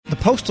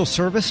Postal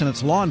Service and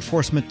its law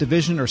enforcement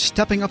division are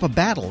stepping up a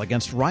battle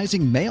against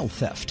rising mail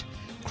theft.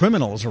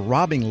 Criminals are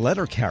robbing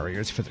letter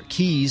carriers for their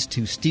keys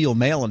to steal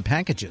mail and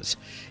packages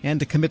and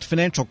to commit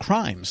financial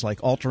crimes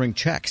like altering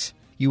checks.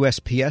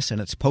 USPS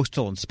and its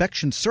Postal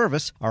Inspection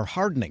Service are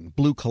hardening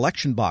blue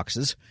collection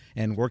boxes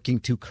and working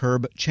to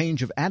curb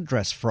change of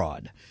address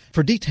fraud.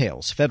 For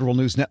details, Federal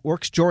News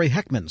Network's Jory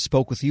Heckman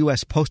spoke with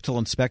U.S. Postal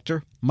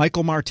Inspector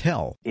Michael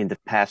Martell. In the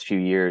past few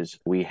years,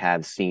 we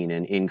have seen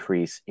an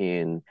increase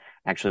in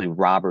actually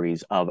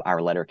robberies of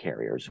our letter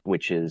carriers,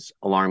 which is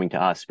alarming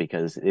to us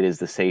because it is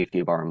the safety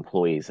of our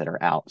employees that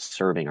are out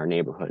serving our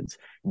neighborhoods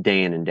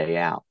day in and day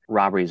out.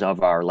 Robberies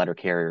of our letter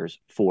carriers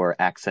for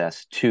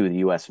access to the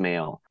U.S.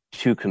 mail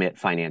to commit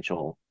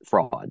financial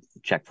fraud,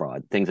 check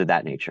fraud, things of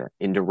that nature.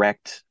 In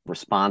direct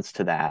response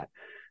to that,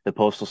 the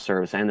Postal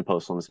Service and the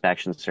Postal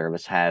Inspection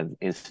Service have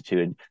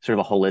instituted sort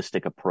of a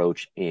holistic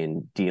approach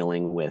in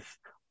dealing with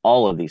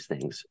all of these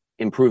things,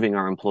 improving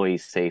our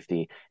employees'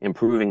 safety,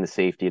 improving the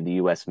safety of the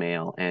U.S.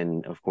 mail,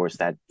 and of course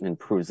that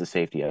improves the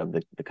safety of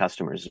the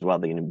customers as well,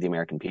 the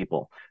American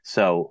people.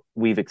 So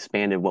we've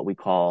expanded what we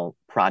call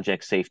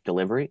Project Safe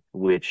Delivery,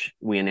 which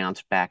we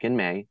announced back in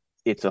May.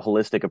 It's a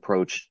holistic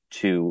approach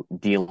to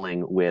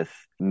dealing with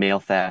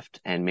mail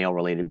theft and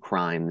mail-related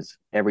crimes,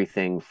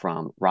 everything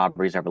from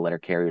robberies of letter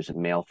carriers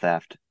and mail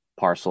theft,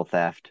 parcel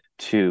theft,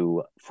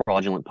 to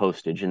fraudulent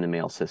postage in the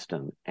mail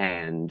system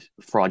and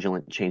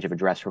fraudulent change of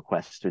address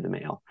requests through the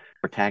mail.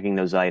 We're tagging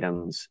those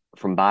items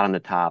from bottom to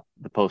top,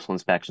 the Postal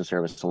Inspection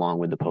Service along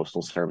with the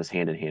Postal Service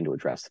hand in hand to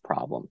address the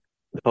problem.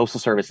 The Postal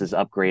Service is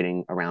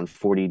upgrading around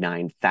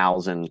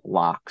 49,000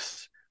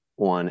 locks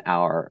on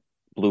our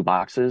blue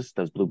boxes,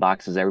 those blue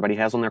boxes everybody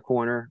has on their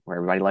corner where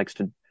everybody likes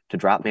to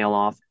drop mail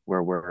off,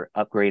 where we're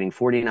upgrading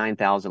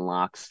 49,000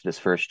 locks this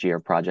first year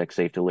of Project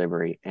Safe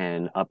Delivery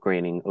and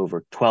upgrading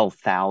over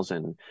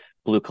 12,000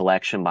 blue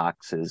collection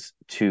boxes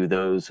to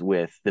those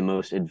with the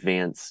most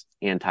advanced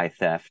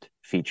anti-theft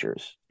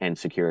features and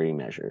security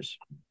measures.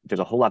 There's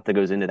a whole lot that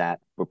goes into that.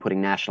 We're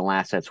putting national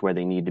assets where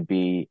they need to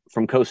be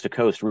from coast to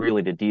coast,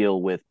 really to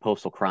deal with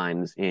postal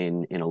crimes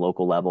in a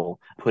local level,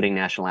 putting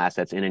national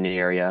assets in an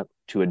area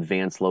to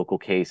advance local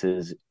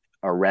cases,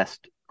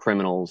 arrest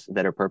criminals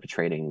that are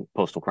perpetrating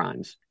postal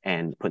crimes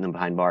and putting them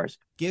behind bars.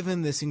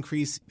 Given this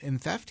increase in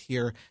theft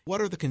here, what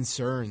are the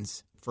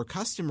concerns for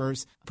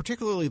customers,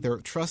 particularly their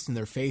trust and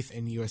their faith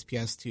in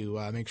USPS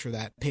to make sure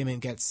that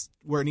payment gets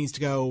where it needs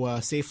to go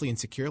safely and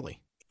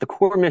securely? The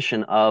core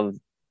mission of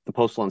the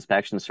Postal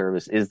Inspection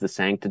Service is the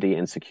sanctity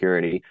and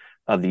security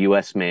of the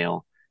U.S.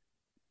 mail,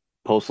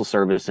 Postal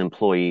Service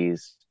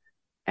employees,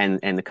 and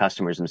the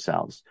customers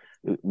themselves.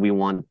 We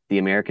want the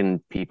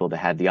American people to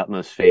have the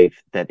utmost faith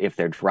that if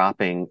they're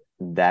dropping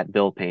that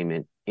bill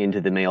payment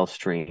into the mail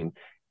stream,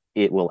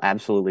 it will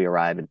absolutely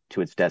arrive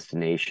to its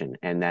destination.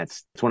 And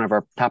it's one of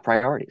our top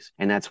priorities.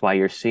 And that's why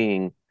you're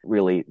seeing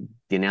really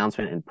the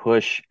announcement and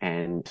push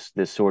and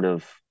this sort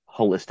of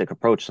holistic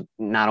approach,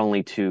 not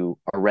only to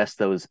arrest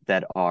those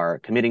that are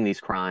committing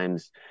these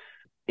crimes,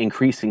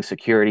 increasing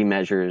security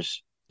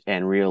measures,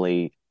 and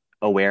really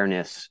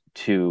awareness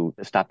to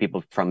stop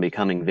people from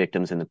becoming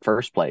victims in the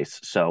first place.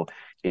 So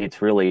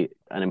it's really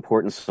an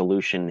important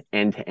solution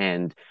end to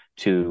end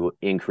to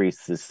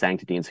increase the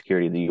sanctity and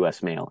security of the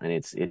U.S. mail. And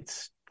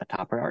it's a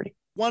top priority.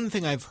 One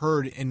thing I've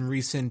heard in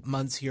recent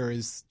months here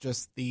is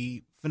just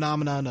the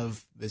phenomenon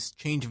of this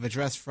change of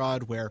address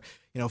fraud where,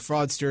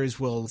 fraudsters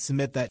will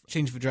submit that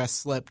change of address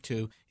slip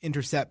to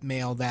intercept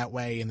mail that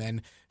way. And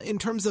then in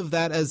terms of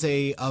that as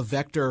a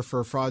vector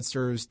for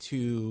fraudsters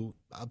to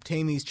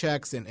obtain these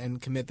checks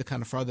and commit the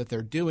kind of fraud that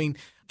they're doing,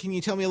 can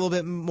you tell me a little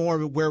bit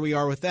more where we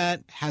are with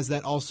that? Has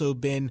that also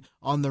been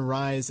on the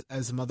rise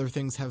as some other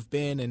things have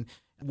been? And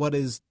what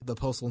is the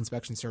Postal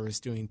Inspection Service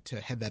doing to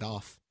head that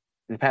off?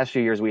 In the past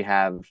few years, we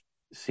have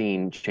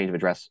seen change of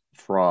address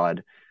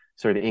fraud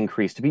sort of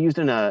increase to be used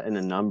in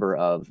a number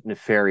of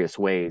nefarious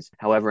ways.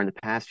 However, in the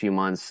past few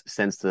months,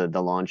 since the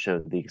launch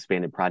of the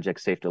expanded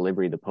Project Safe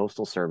Delivery, the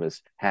Postal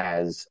Service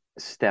has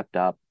stepped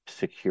up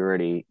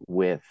security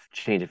with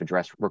change of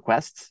address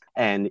requests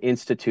and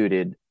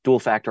instituted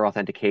dual-factor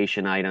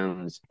authentication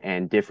items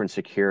and different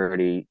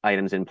security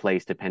items in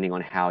place depending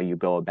on how you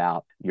go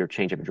about your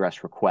change of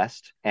address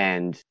request.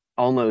 And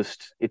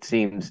almost, it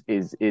seems,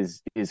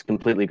 is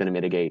completely going to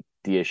mitigate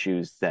the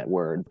issues that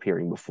were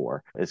appearing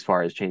before. As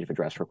far as change of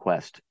address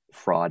request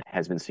fraud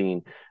has been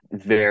seen,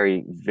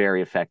 very,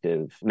 very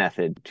effective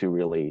method to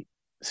really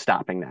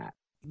stopping that.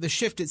 The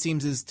shift, it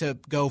seems, is to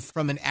go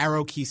from an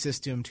arrow key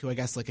system to, I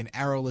guess, like an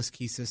arrowless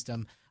key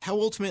system. How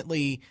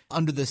ultimately,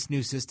 under this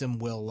new system,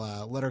 will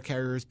letter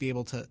carriers be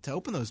able to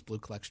open those blue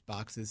collection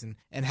boxes?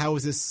 And how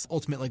is this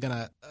ultimately going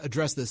to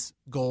address this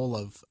goal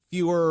of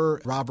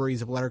fewer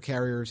robberies of letter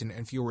carriers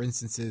and fewer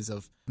instances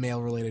of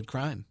mail-related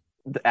crime?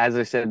 As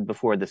I said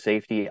before, the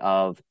safety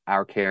of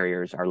our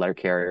carriers, our letter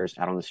carriers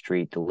out on the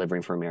street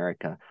delivering for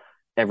America,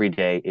 every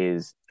day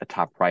is a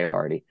top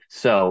priority.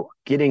 So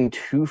getting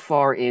too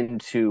far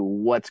into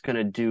what's going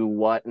to do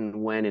what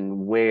and when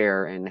and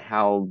where and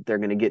how they're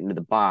going to get into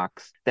the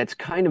box, that's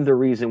kind of the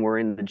reason we're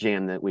in the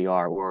jam that we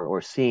are,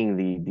 or seeing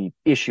the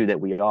issue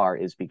that we are,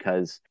 is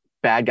because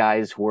bad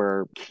guys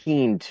were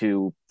keen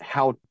to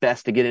how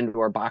best to get into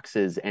our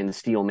boxes and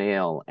steal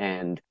mail.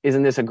 And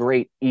isn't this a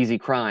great, easy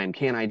crime?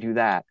 Can I do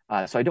that?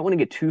 So I don't want to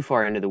get too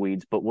far into the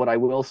weeds, but what I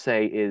will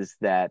say is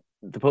that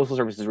the Postal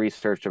Service has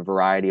researched a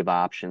variety of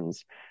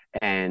options,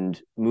 and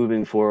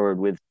moving forward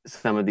with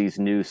some of these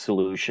new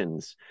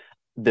solutions,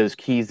 those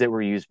keys that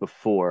were used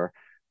before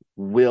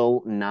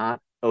will not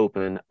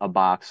open a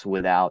box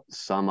without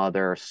some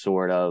other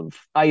sort of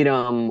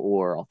item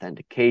or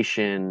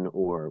authentication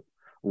or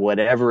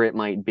whatever it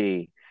might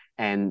be.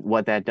 And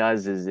what that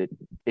does is it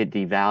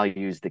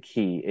devalues the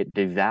key. It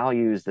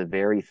devalues the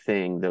very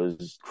thing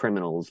those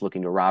criminals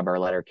looking to rob our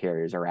letter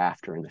carriers are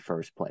after in the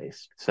first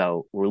place.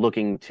 So we're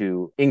looking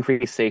to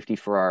increase safety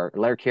for our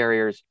letter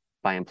carriers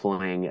by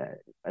employing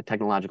a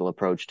technological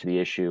approach to the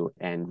issue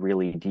and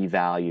really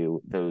devalue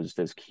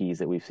those keys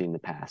that we've seen in the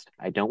past.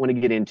 I don't want to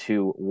get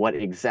into what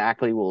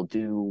exactly will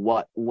do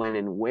what, when,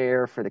 and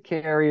where for the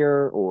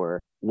carrier, or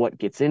what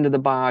gets into the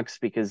box,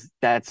 because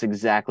that's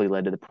exactly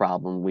led to the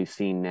problem we've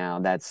seen now.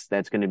 That's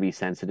going to be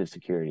sensitive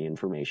security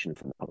information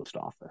from the post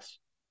office.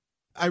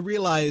 I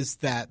realize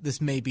that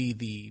this may be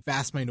the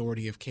vast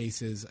minority of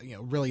cases,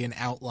 really an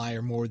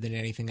outlier more than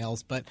anything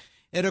else, but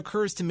it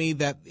occurs to me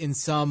that in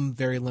some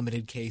very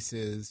limited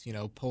cases,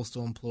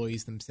 postal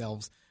employees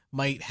themselves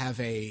might have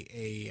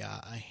a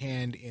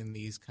hand in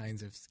these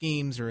kinds of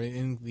schemes or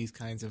in these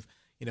kinds of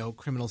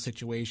criminal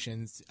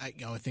situations. I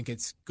think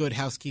it's good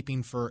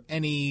housekeeping for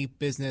any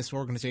business,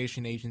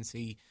 organization,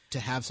 agency to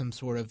have some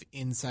sort of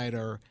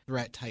insider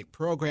threat type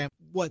program.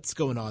 What's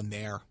going on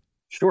there?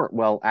 Sure.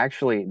 Well,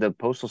 actually, the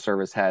Postal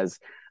Service has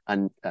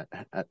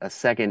a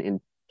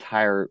second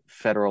entire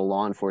federal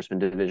law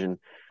enforcement division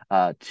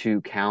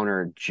to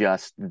counter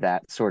just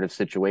that sort of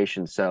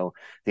situation. So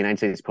the United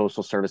States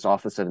Postal Service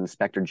Office of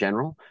Inspector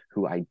General,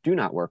 who I do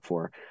not work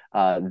for,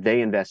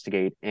 they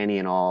investigate any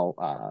and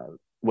all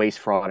waste,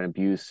 fraud, and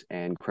abuse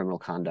and criminal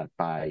conduct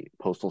by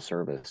Postal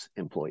Service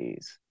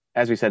employees.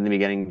 As we said in the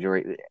beginning,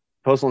 Jory,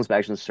 Postal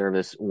Inspection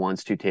Service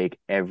wants to take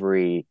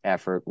every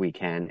effort we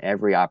can,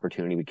 every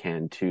opportunity we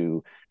can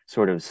to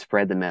sort of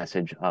spread the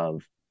message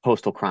of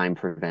postal crime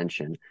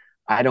prevention.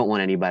 I don't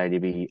want anybody to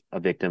be a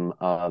victim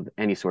of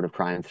any sort of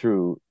crime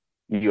through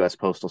U.S.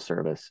 Postal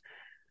Service.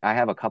 I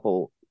have a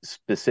couple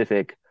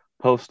specific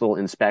Postal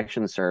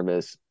Inspection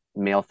Service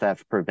mail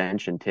theft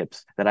prevention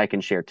tips that I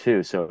can share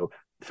too. So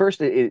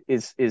first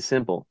is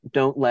simple.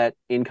 Don't let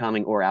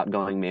incoming or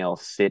outgoing mail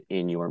sit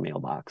in your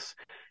mailbox.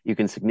 You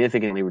can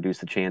significantly reduce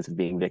the chance of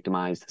being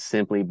victimized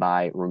simply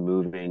by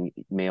removing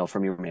mail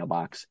from your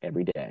mailbox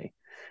every day.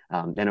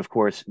 And of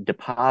course,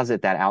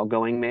 deposit that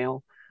outgoing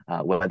mail,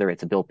 whether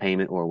it's a bill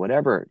payment or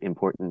whatever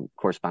important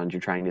correspondence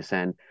you're trying to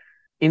send,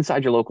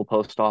 inside your local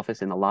post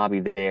office in the lobby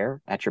there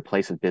at your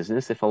place of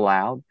business, if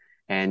allowed.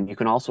 And you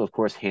can also, of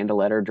course, hand a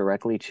letter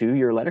directly to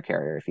your letter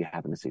carrier if you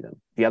happen to see them.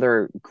 The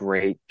other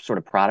great sort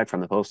of product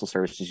from the Postal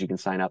Service is you can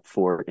sign up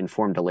for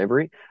informed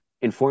delivery.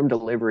 Informed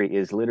delivery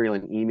is literally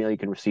an email you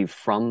can receive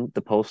from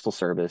the Postal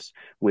Service,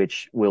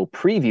 which will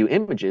preview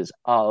images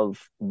of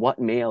what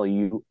mail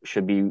you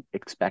should be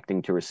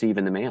expecting to receive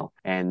in the mail.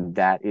 And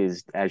that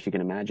is, as you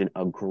can imagine,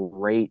 a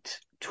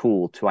great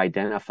tool to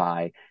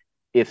identify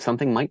if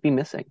something might be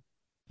missing.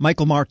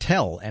 Michael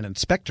Martell, an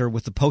inspector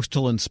with the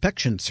Postal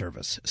Inspection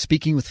Service,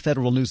 speaking with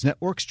Federal News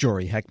Network's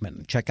Jory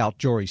Heckman. Check out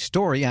Jory's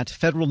story at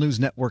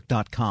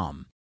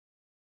federalnewsnetwork.com.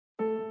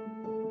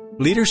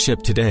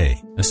 Leadership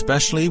today,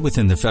 especially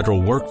within the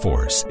federal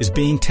workforce, is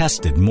being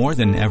tested more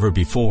than ever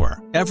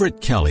before.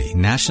 Everett Kelly,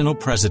 National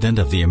President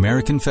of the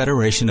American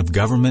Federation of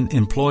Government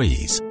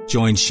Employees,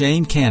 joined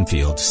Shane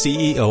Canfield,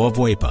 CEO of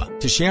WEPA,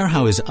 to share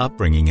how his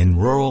upbringing in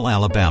rural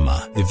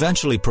Alabama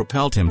eventually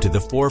propelled him to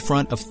the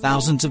forefront of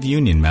thousands of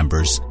union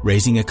members,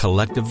 raising a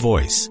collective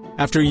voice.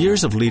 After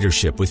years of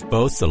leadership with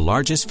both the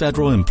largest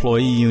federal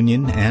employee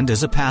union and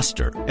as a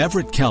pastor,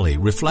 Everett Kelly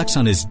reflects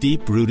on his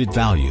deep-rooted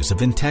values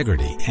of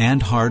integrity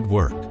and hard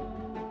work.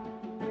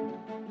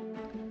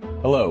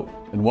 Hello,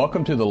 and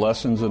welcome to the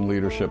Lessons in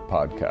Leadership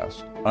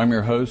podcast. I'm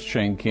your host,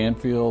 Shane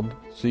Canfield,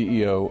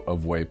 CEO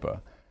of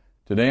WEPA.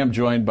 Today I'm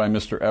joined by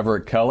Mr.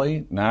 Everett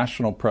Kelly,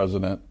 National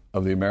President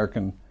of the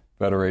American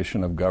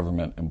Federation of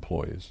Government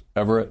Employees.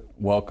 Everett,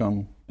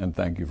 welcome, and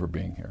thank you for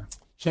being here.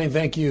 Shane,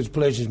 thank you. It's a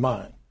pleasure's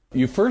mine.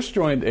 You first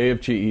joined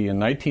AFGE in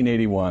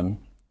 1981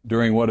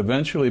 during what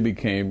eventually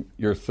became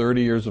your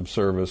 30 years of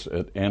service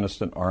at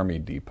Anniston Army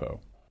Depot.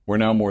 We're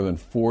now more than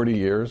 40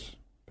 years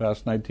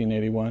past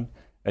 1981,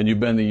 and you've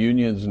been the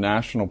union's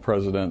national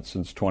president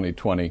since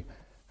 2020.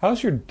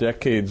 How's your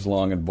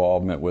decades-long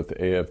involvement with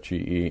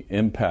AFGE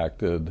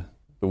impacted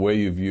the way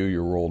you view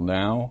your role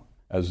now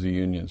as the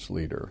union's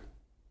leader?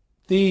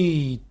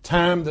 The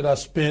time that I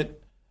spent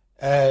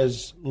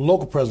as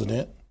local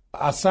president,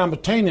 I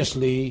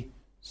simultaneously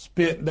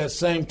spent that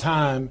same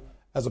time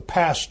as a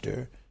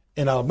pastor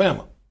in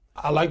Alabama.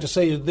 I like to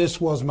say that this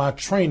was my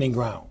training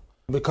ground,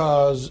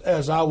 because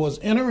as I was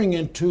entering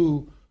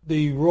into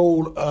the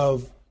role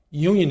of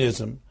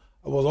unionism,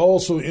 I was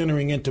also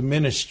entering into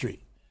ministry.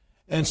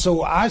 And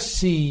so I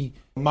see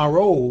my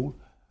role,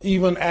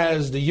 even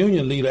as the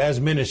union leader, as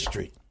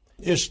ministry.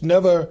 It's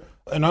never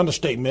an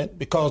understatement,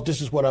 because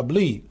this is what I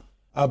believe.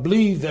 I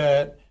believe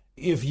that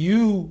if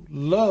you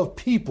love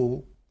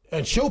people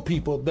and show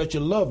people that you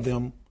love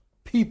them,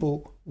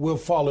 people will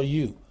follow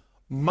you.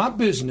 My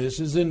business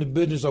is in the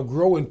business of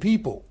growing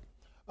people,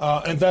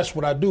 and that's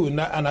what I do. And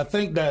I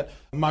think that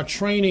my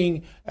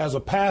training as a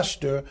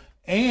pastor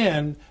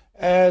and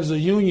as a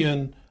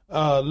union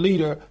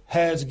leader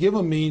has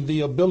given me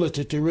the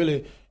ability to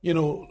really,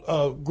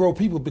 grow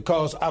people,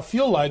 because I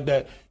feel like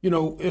that,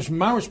 it's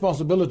my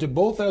responsibility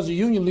both as a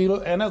union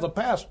leader and as a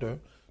pastor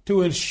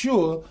to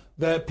ensure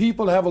that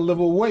people have a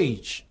livable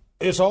wage.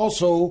 It's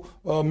also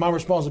my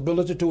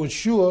responsibility to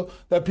ensure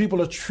that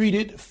people are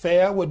treated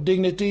fair, with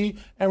dignity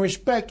and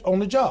respect on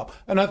the job.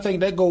 And I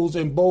think that goes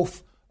in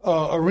both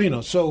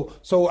arenas.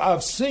 So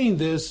I've seen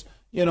this,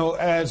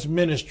 as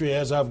ministry,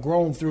 as I've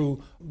grown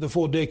through the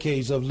 4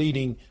 decades of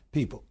leading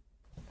people.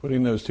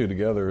 Putting those two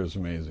together is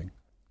amazing.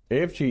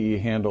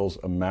 AFGE handles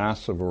a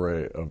massive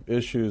array of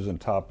issues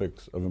and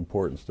topics of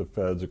importance to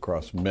feds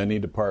across many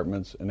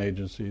departments and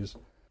agencies.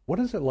 What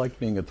is it like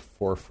being at the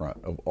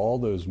forefront of all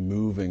those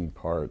moving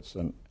parts,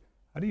 and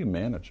how do you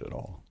manage it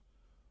all?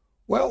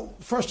 Well,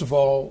 first of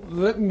all,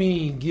 let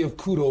me give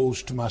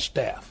kudos to my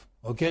staff,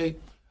 okay?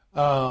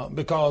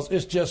 Because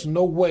it's just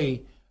no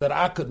way that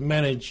I could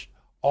manage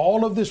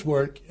all of this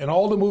work and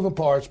all the moving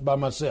parts by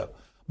myself.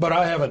 But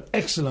I have an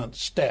excellent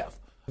staff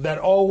that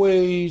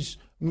always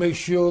makes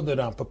sure that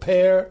I'm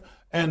prepared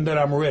and that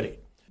I'm ready.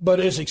 But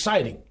it's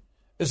exciting.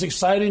 It's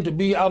exciting to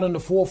be out in the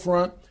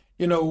forefront,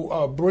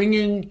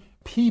 bringing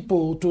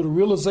people to the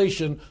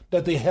realization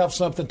that they have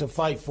something to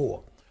fight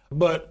for.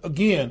 But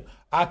again,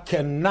 I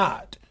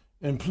cannot,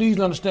 and please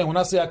understand, when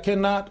I say I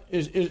cannot,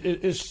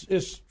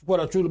 it's what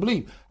I truly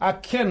believe. I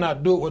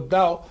cannot do it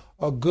without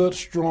a good,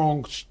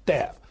 strong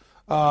staff.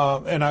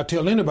 And I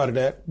tell anybody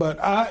that,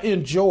 but I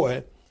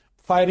enjoy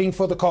fighting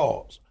for the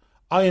cause.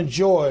 I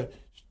enjoy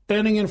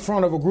standing in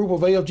front of a group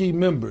of AFG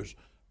members,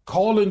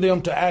 calling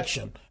them to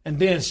action, and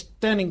then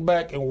standing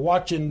back and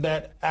watching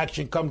that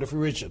action come to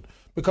fruition.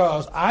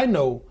 Because I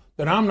know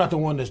that I'm not the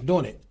one that's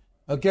doing it,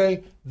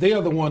 okay? They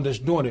are the one that's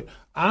doing it.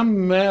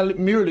 I'm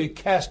merely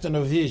casting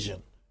a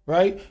vision,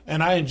 right?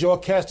 And I enjoy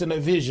casting that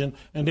vision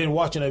and then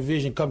watching that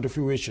vision come to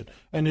fruition.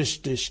 And it's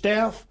the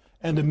staff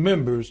and the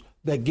members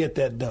that get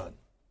that done.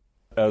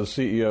 As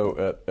CEO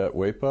at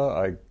WEPA,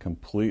 I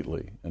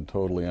completely and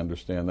totally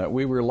understand that.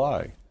 We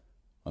rely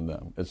on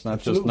them. It's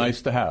not just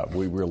nice to have.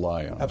 We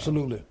rely on them.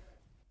 Absolutely.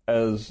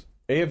 As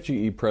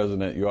AFGE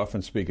president, you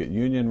often speak at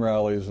union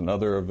rallies and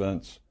other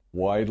events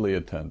widely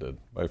attended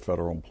by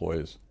federal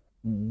employees.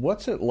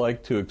 What's it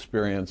like to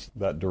experience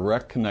that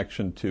direct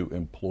connection to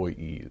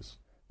employees?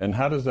 And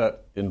how does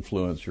that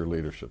influence your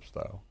leadership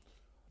style?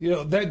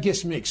 That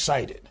gets me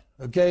excited,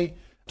 okay?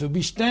 To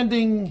be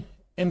standing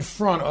in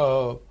front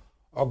of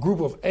a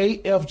group of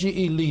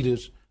AFGE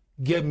leaders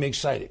get me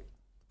excited.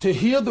 To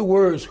hear the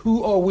words,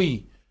 "Who are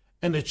we?"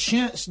 and the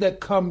chants that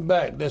come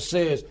back that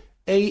says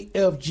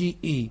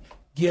AFGE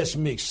gets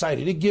me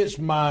excited. It gets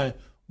my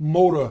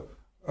motor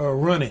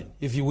running,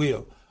 if you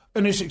will.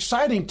 And it's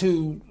exciting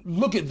to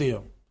look at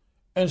them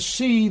and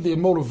see the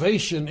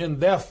motivation in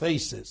their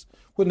faces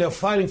when they're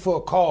fighting for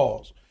a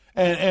cause.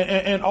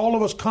 And all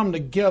of us come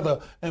together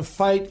and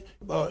fight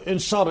in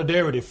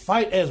solidarity,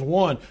 fight as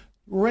one,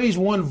 raise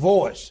one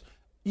voice.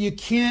 You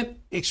can't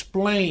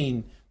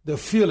explain the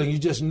feeling. You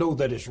just know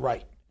that it's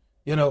right.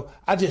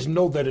 I just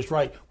know that it's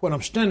right. When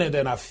I'm standing there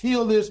and I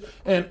feel this,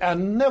 and I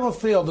never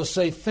fail to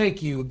say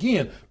thank you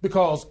again,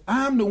 because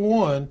I'm the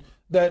one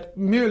that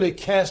merely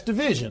cast the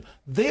vision.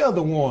 They are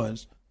the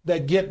ones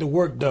that get the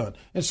work done.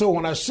 And so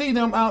when I see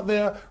them out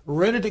there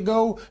ready to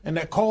go and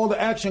that call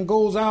to action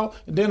goes out,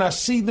 and then I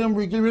see them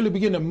really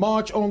begin to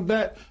march on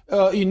that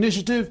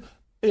initiative,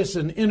 it's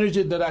an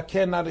energy that I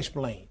cannot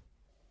explain.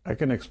 I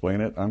can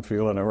explain it. I'm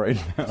feeling it right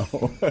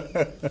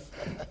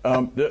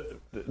now.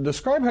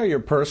 Describe how your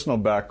personal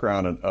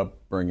background and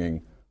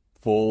upbringing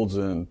folds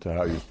into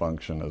how you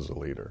function as a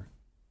leader.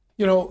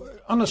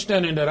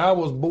 Understanding that I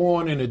was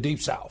born in the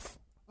Deep South.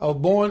 I was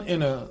born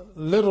in a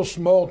little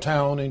small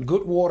town in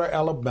Goodwater,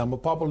 Alabama,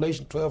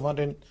 population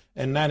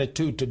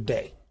 1,292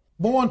 today.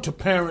 Born to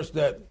parents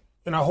that,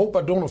 and I hope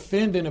I don't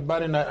offend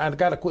anybody, and I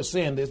got to quit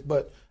saying this,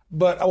 but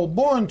I was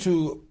born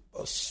to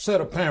a set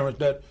of parents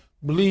that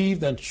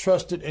believed and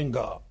trusted in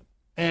God.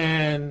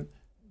 And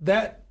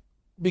that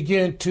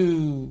began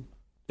to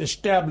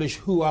establish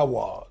who I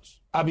was.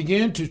 I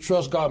began to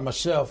trust God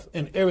myself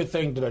in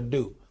everything that I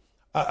do.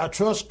 I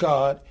trust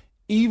God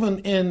even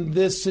in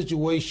this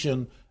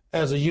situation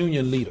as a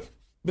union leader,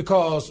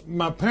 because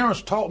my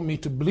parents taught me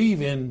to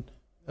believe in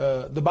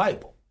the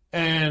Bible.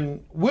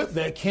 And with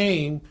that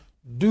came,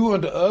 do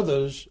unto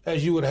others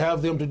as you would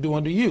have them to do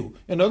unto you.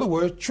 In other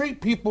words,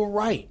 treat people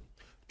right.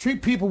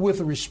 Treat people with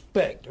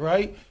respect,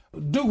 right?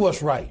 do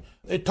what's right.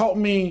 It taught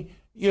me,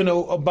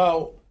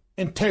 about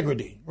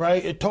integrity,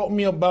 right? It taught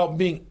me about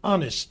being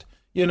honest,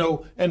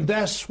 and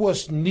that's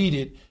what's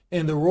needed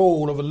in the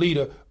role of a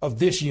leader of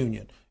this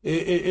union.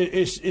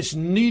 It's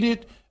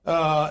needed.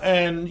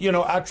 And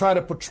I try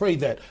to portray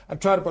that. I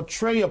try to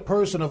portray a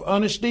person of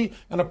honesty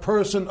and a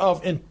person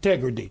of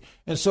integrity.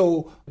 And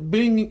so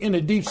being in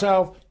the Deep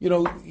South,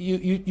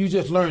 you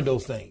just learn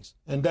those things.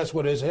 And that's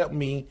what has helped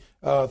me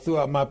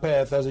throughout my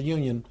path as a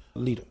union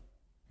leader.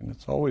 And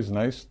it's always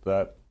nice,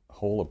 that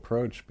whole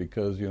approach,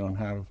 because you don't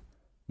have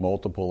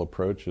multiple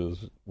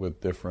approaches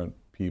with different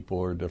people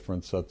or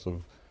different sets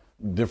of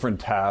different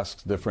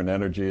tasks, different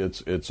energy.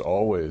 It's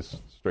always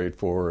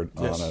straightforward,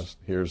 yes. Honest.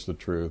 Here's the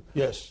truth.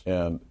 Yes.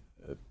 And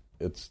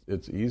it's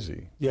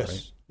easy. Yes.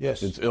 Right?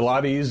 Yes. It's a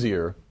lot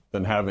easier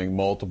than having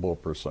multiple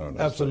personas.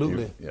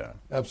 Absolutely. Yeah.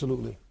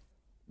 Absolutely.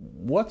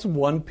 What's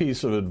one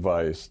piece of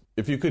advice,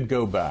 if you could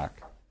go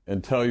back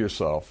and tell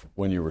yourself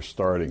when you were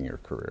starting your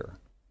career?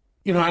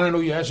 I don't know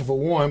you're asking for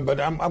one, but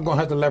I'm going to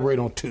have to elaborate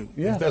on two,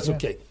 if that's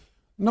okay.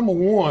 Number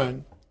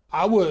one,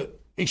 I would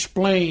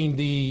explain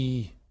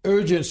the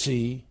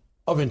urgency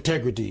of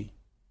integrity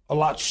a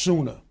lot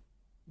sooner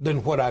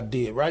than what I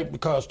did, right?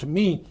 Because to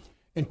me,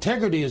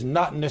 integrity is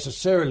not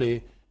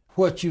necessarily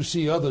what you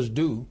see others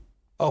do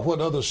or what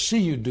others see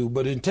you do,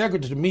 but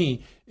integrity to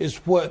me is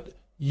what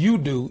you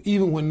do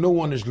even when no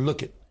one is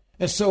looking.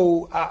 And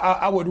so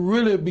I would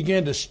really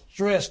begin to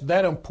stress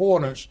that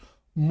importance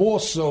more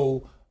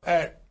so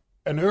at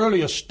an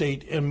earlier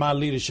state in my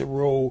leadership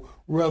role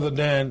rather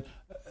than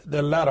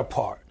the latter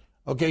part.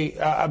 Okay,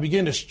 I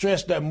begin to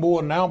stress that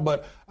more now,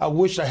 but I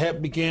wish I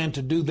had began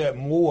to do that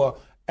more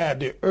at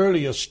the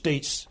earlier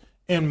states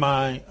in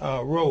my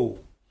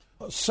role.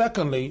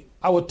 Secondly,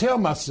 I would tell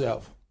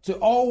myself to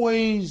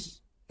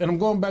always, and I'm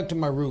going back to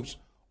my roots,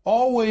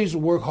 always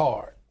work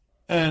hard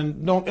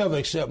and don't ever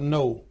accept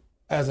no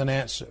as an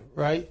answer,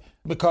 right?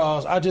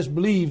 Because I just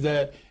believe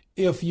that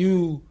if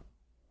you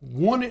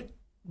want it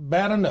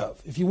bad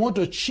enough, if you want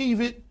to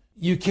achieve it,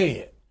 you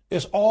can.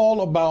 It's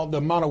all about the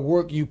amount of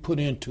work you put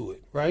into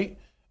it, right?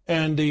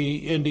 And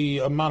the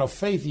amount of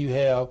faith you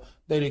have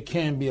that it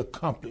can be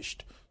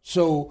accomplished.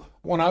 So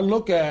when I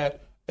look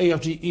at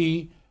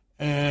AFGE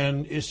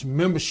and its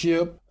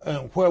membership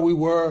and where we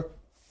were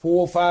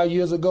 4 or 5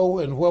 years ago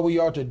and where we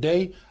are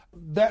today,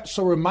 that's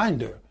a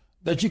reminder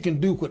that you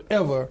can do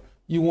whatever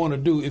you want to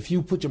do if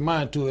you put your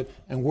mind to it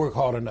and work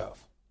hard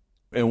enough.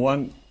 And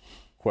one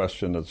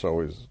question that's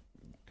always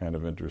kind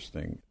of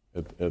interesting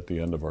at the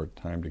end of our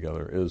time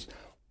together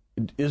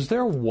is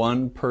there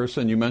one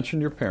person, you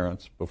mentioned your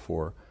parents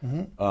before,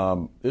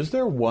 is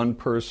there one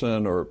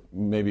person or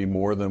maybe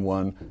more than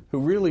one who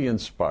really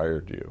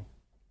inspired you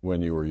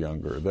when you were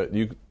younger that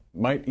you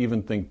might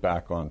even think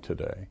back on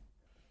today?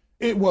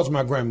 It was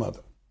my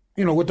grandmother,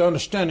 with the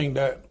understanding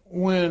that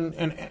when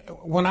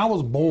I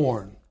was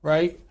born,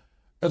 right,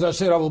 as I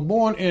said, I was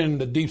born in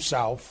the Deep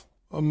South.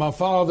 My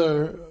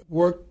father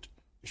worked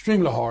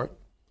extremely hard.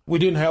 We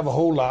didn't have a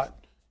whole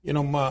lot.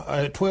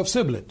 I had 12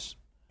 siblings.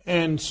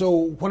 And so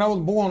when I was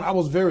born, I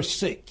was very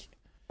sick.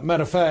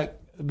 Matter of fact,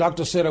 the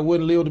doctor said I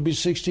wouldn't live to be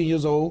 16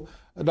 years old.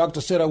 The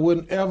doctor said I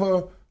wouldn't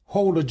ever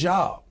hold a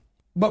job.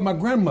 But my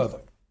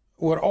grandmother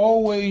would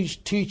always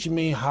teach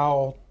me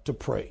how to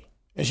pray.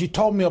 And she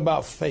taught me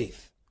about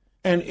faith.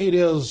 And it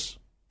is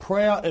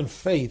prayer and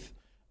faith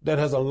that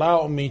has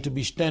allowed me to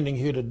be standing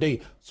here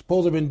today.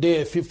 Suppose I've been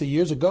dead 50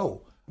 years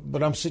ago,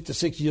 but I'm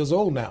 66 years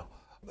old now.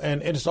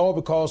 And it's all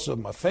because of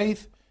my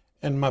faith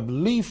and my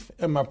belief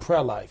and my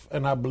prayer life.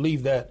 And I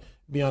believe that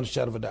beyond a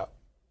shadow of a doubt.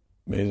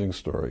 Amazing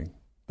story.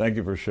 Thank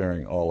you for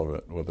sharing all of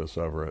it with us,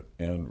 Everett,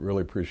 and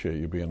really appreciate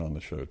you being on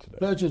the show today.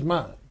 Pleasure's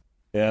mine.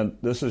 And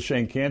this is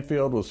Shane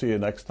Canfield. We'll see you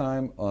next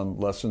time on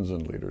Lessons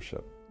in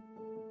Leadership.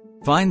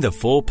 Find the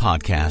full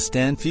podcast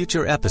and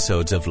future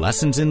episodes of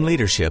Lessons in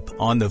Leadership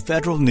on the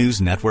Federal News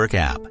Network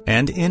app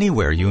and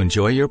anywhere you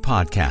enjoy your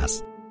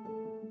podcasts.